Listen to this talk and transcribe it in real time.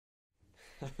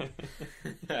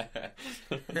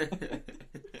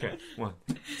Okay, 1,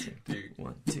 2, 3,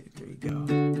 1, 2, 3, go.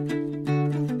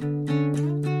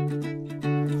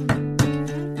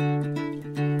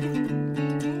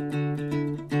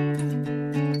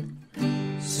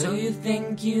 So you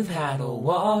think you've had a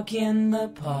walk in the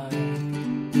park?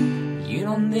 You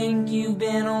don't think you've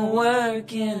been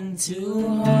working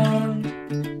too hard?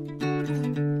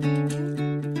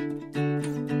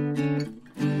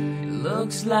 It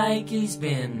looks like he's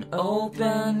been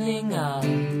opening up.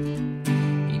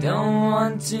 He don't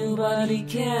want to, but he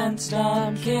can't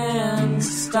stop, can't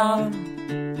stop.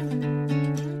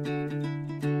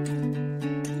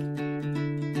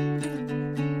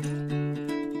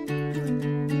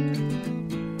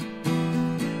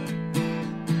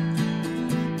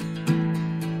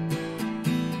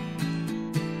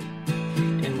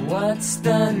 What's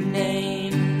the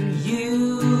name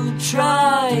you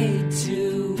try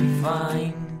to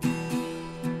find?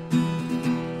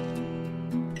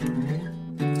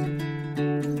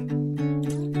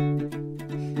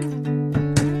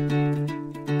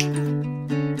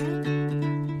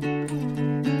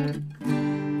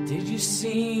 Did you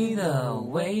see the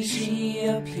way she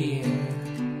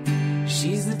appeared?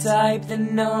 She's the type that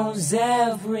knows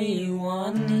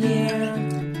everyone here.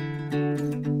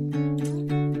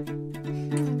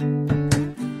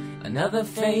 Another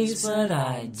face, but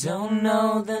I don't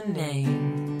know the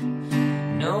name.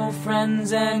 No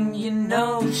friends, and you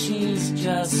know she's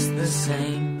just the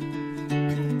same.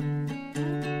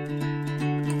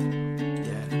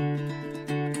 Yeah.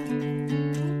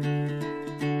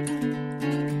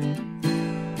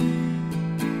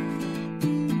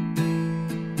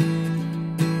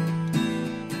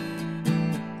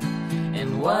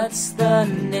 And what's the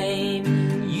name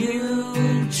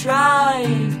you try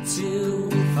to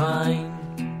find?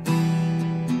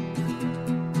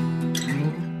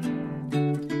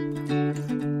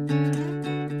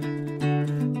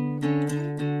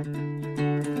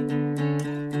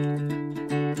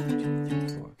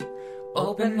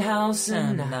 Open house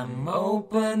and I'm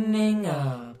opening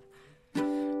up.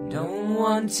 Don't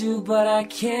want to, but I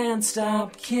can't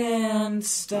stop, can't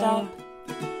stop.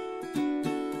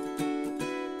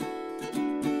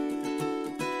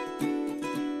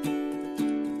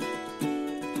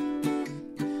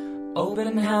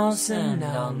 Open house and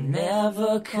I'll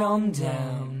never come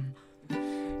down.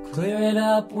 Clear it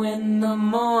up when the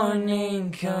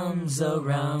morning comes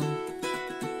around.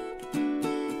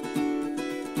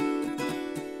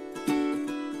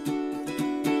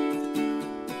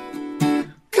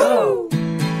 Go!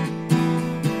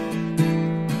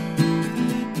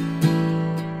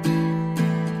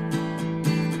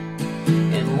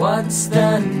 And what's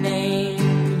the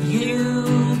name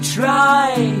you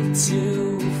try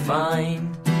to find?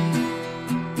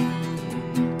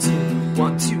 2,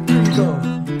 1, 2, go.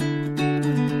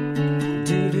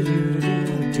 Do do do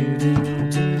do do do.